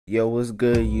Yo, what's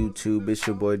good, YouTube? It's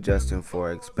your boy Justin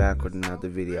Forex back with another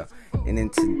video. And in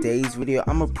today's video,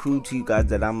 I'm gonna prove to you guys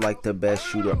that I'm like the best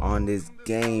shooter on this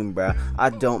game, bruh. I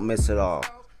don't miss it all.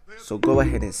 So go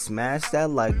ahead and smash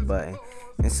that like button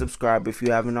and subscribe if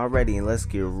you haven't already, and let's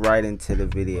get right into the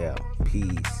video.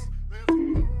 Peace.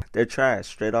 They're trash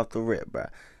straight off the rip, bruh.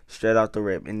 Straight off the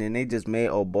rip. And then they just made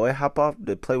old boy hop off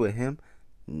to play with him.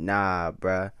 Nah,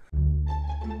 bruh.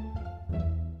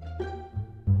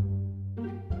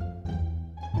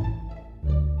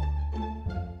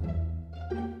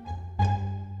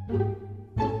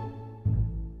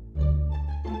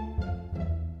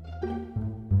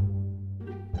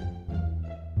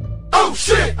 Oh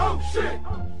shit! Oh shit!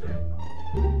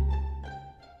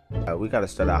 We gotta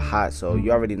start out hot, so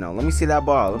you already know. Let me see that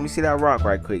ball. Let me see that rock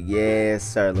right quick. Yes,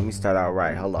 sir. Let me start out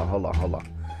right. Hold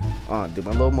on. Do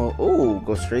my little move. Ooh,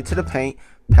 go straight to the paint.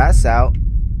 Pass out.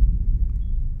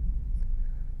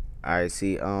 Alright,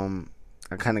 see, I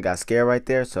kind of got scared right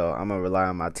there, so I'm gonna rely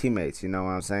on my teammates. You know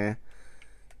what I'm saying?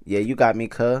 Yeah, you got me,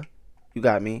 cuh. You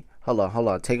got me. Hold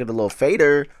on. Take it a little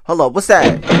fader. Hold on, what's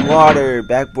that? Water,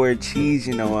 backboard cheese,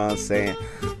 you know what I'm saying?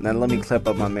 Now let me clip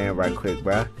up my man right quick,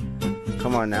 bruh.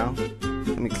 Come on now.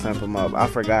 Let me clamp him up. I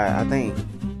forgot. I think.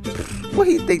 What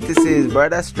do you think this is,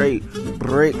 bruh? That's straight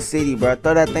Brick City, bruh.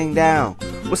 Throw that thing down.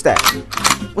 What's that?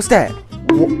 What's that?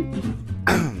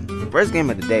 First game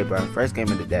of the day, bruh. First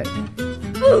game of the day.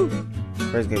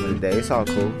 First game of the day. It's all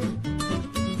cool.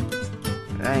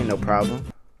 That ain't no problem.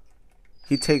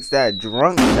 He takes that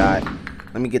drunk shot.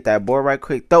 Let me get that board right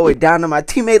quick. Throw it down to my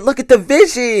teammate. Look at the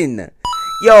vision.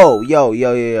 Yo.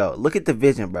 Look at the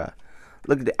vision, bruh.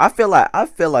 Look at it. I feel like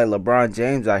LeBron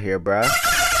James out here, bruh.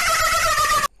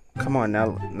 Come on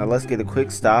now. Now let's get a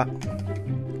quick stop.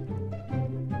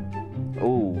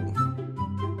 Ooh.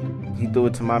 He threw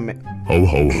it to my man. Ho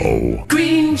ho ho.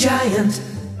 Green Giant.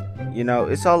 You know,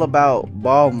 it's all about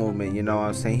ball movement, you know what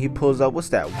I'm saying? He pulls up, what's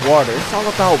that? Water. It's all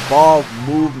about ball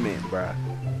movement, bruh.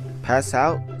 Pass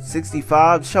out.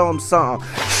 65. Show him something.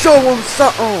 Show him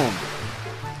something.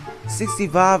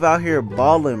 65 out here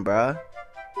balling, bruh.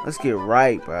 Let's get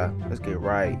right, bruh. Let's get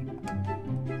right.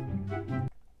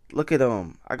 Look at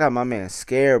him. I got my man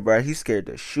scared, bruh. He's scared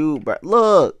to shoot, bruh.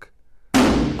 Look.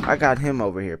 I got him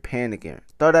over here panicking.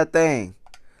 Throw that thing.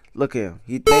 Look at him.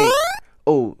 He think.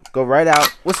 Oh, go right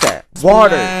out. What's that?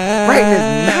 Water. Right in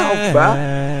his mouth,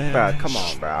 bruh. Bruh, come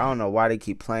on, bruh. I don't know why they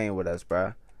keep playing with us,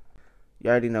 bruh. You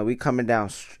already know we coming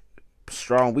down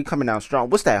strong. We coming down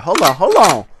strong. What's that? Hold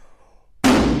on.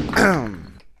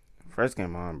 First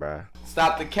game on, bruh.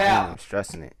 Stop the cap. I'm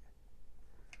stressing it.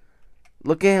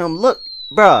 Look at him. Look,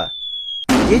 bruh.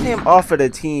 Get him off of the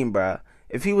team, bruh.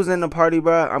 If he was in the party,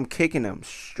 bruh, I'm kicking him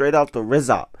straight off the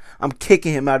Rizop. I'm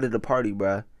kicking him out of the party,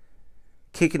 bruh.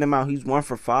 Kicking him out. He's 1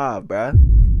 for 5,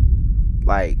 bruh.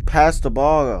 Like, pass the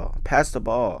ball. Pass the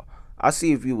ball. I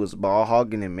see if he was ball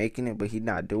hogging and making it, but he's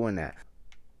not doing that.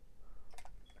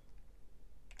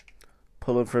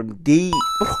 Pulling from deep.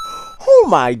 Oh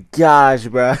my gosh,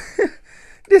 bruh.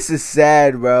 This is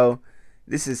sad, bro.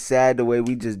 This is sad the way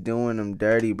we just doing them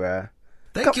dirty, bruh.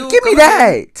 Give me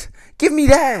that. Give me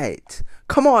that.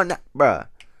 Come on, bruh.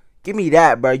 Give me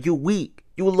that, bruh. You weak.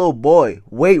 You a little boy.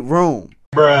 Weight room.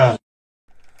 Bruh.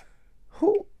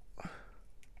 Who?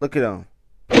 Look at him.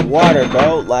 Water,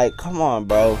 bro. Like, come on,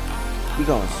 bro. We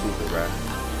going super, bro.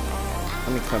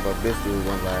 Let me clamp up this dude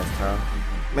one last time.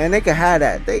 Man, they can have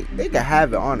that. They can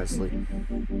have it, honestly.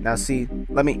 Now, see,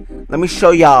 let me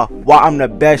show y'all why I'm the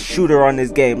best shooter on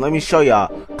this game. Let me show y'all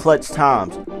clutch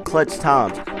times. Clutch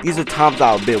times. These are times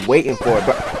I've been waiting for,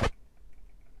 bro.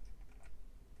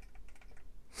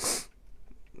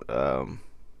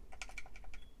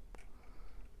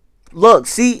 Look,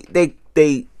 see,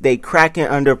 they cracking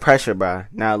under pressure, bro.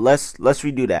 Now let's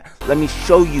redo that. Let me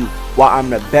show you why I'm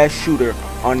the best shooter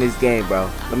on this game, bro.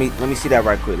 Let me see that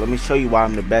right quick. Let me show you why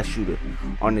I'm the best shooter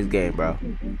on this game, bro.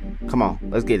 Come on,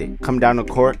 let's get it. Come down the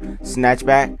court, snatch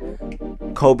back,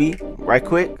 Kobe, right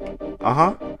quick.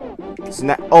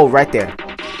 Snap. Oh, right there.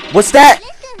 What's that?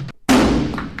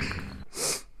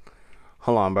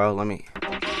 Hold on, bro. Let me.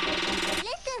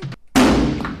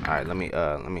 All right, let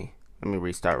me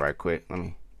restart right quick.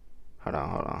 Hold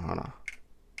on.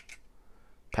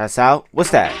 Pass out.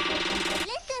 What's that?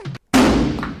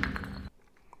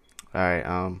 All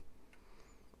right.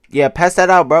 Yeah, pass that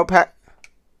out, bro.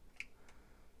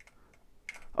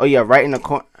 Oh yeah, right in the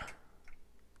corner.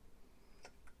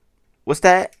 What's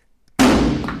that?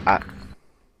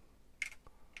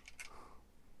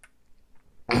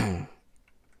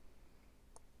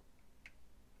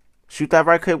 Shoot that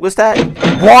right quick. What's that?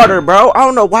 Water, bro. I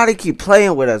don't know why they keep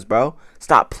playing with us, bro.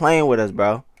 Stop playing with us,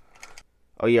 bro.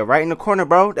 Oh yeah, right in the corner,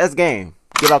 bro. That's game.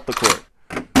 Get off the court.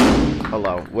 Hold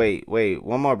on. Wait.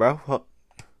 One more, bro. Hold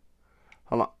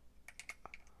on.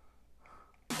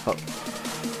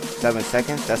 7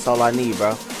 seconds. That's all I need,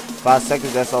 bro. 5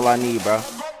 seconds. That's all I need, bro.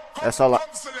 That's all I.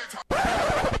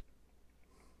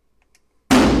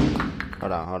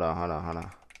 Hold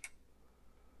on.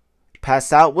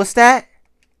 Pass out. What's that?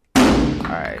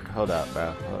 Alright, hold up,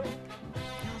 bro.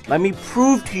 Let me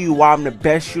prove to you why I'm the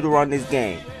best shooter on this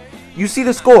game. You see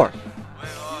the score.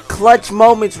 Clutch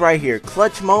moments right here.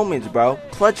 Clutch moments, bro.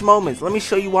 Clutch moments. Let me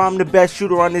show you why I'm the best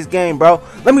shooter on this game, bro.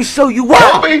 Let me show you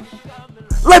why.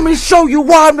 Let me show you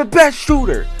why I'm the best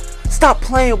shooter. Stop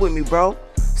playing with me, bro.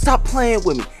 Stop playing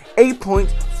with me. 8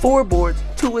 points, 4 boards,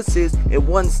 2 assists, and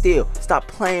 1 steal. Stop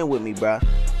playing with me, bro.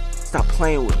 Stop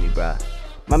playing with me, bro.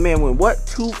 My man went what?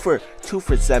 2 for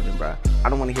 7, bro. I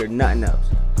don't want to hear nothing else.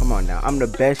 Come on now. I'm the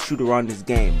best shooter on this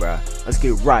game, bro. Let's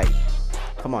get right.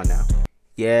 Come on now.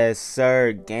 Yes,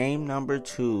 sir. Game number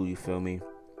 2. You feel me?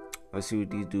 Let's see what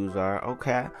these dudes are.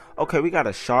 Okay, we got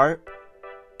a sharp.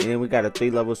 And then we got a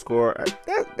 3-level score.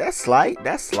 That's slight.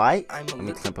 That's slight. Let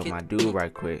me clamp up my dude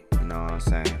right quick. You know what I'm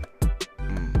saying?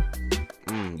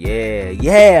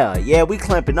 Yeah. We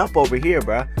clamping up over here,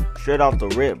 bro. Straight off the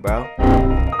rip, bro.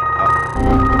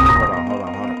 Hold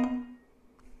on.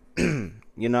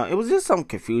 You know, it was just some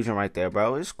confusion right there,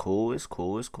 bro. It's cool.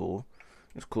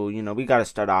 You know, we gotta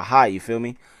start out high. You feel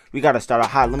me? We gotta start out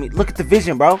high. Let me look at the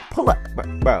vision, bro. Pull up,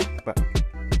 bro.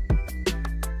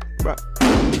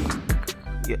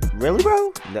 Yeah, really,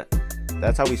 bro?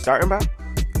 That's how we starting, bro?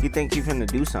 You think you finna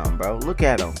do something, bro? Look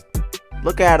at him.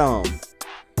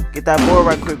 Get that board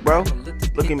right quick, bro.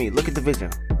 Look at me. Look at the vision.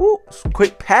 Woo,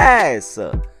 quick pass.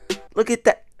 Look at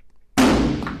that.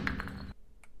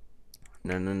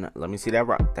 No. Let me see that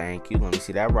rock. Thank you. Let me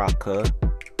see that rock, cuz.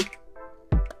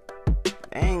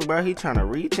 Dang, bro. He trying to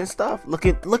reach and stuff. Look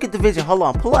at the vision. Hold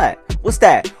on. Pull that. What's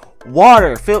that?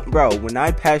 Water. Bro, when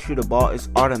I pass you the ball, it's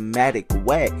automatic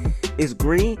wet. It's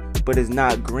green, but it's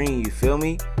not green. You feel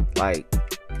me? Like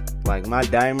my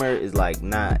dimer is like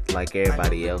not like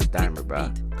everybody else dimer,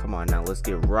 bro. Come on now. Let's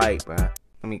get right, bro.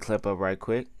 Let me clip up right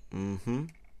quick.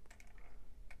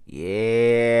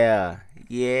 Yeah.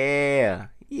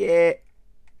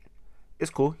 It's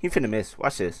cool. He finna miss.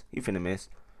 Watch this. He finna miss.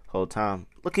 Whole time.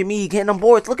 Look at me getting on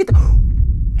boards. Look at the...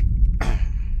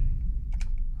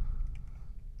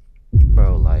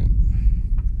 Bro, like...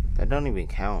 That don't even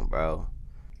count, bro.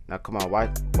 Now, come on.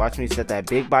 Watch me set that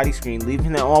big body screen.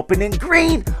 Leaving it open in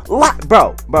green.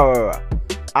 Bro.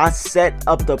 I set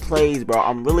up the plays, bro.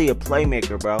 I'm really a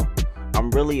playmaker, bro. I'm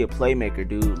really a playmaker,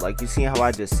 dude. Like, you see how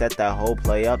I just set that whole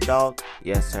play up, dog?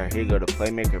 Yes, sir. Here you go, the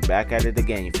playmaker. Back at it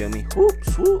again. You feel me? Whoop,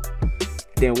 swoop.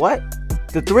 Then what?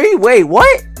 The 3? Wait,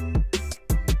 what?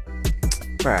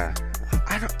 Bruh.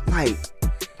 I don't, like,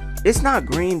 it's not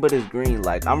green, but it's green.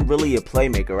 Like, I'm really a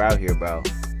playmaker out here, bro.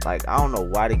 Like, I don't know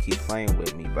why they keep playing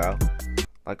with me, bro.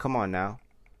 Like, come on now.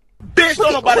 Bitch,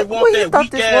 don't nobody want that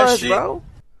weak ass shit, bro.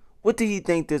 What did he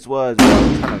think this was,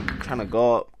 bro? Trying to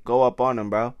go up on him,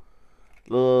 bro.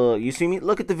 Look, you see me?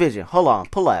 Look at the vision. Hold on.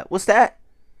 Pull that. What's that?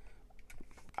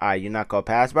 Alright, you not gonna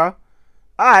pass, bro?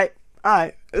 Alright.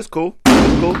 It's cool.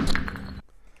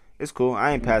 It's cool.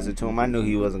 I ain't pass it to him. I knew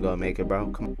he wasn't gonna make it, bro.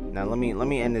 Come on. Now let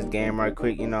me end this game right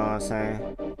quick. You know what I'm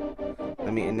saying?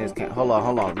 Let me end this game. Hold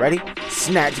on. Ready?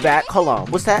 Snatch back. Hold on.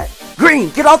 What's that? Green.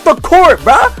 Get off the court,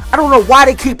 bro. I don't know why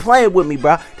they keep playing with me,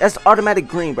 bro. That's automatic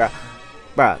green, bro.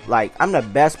 Bro, like, I'm the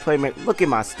best playmaker. Look at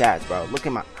my stats, bro.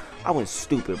 I went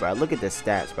stupid, bro. Look at the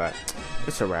stats, bro.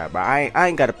 It's a wrap, bro. I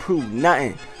ain't got to prove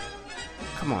nothing.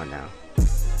 Come on now.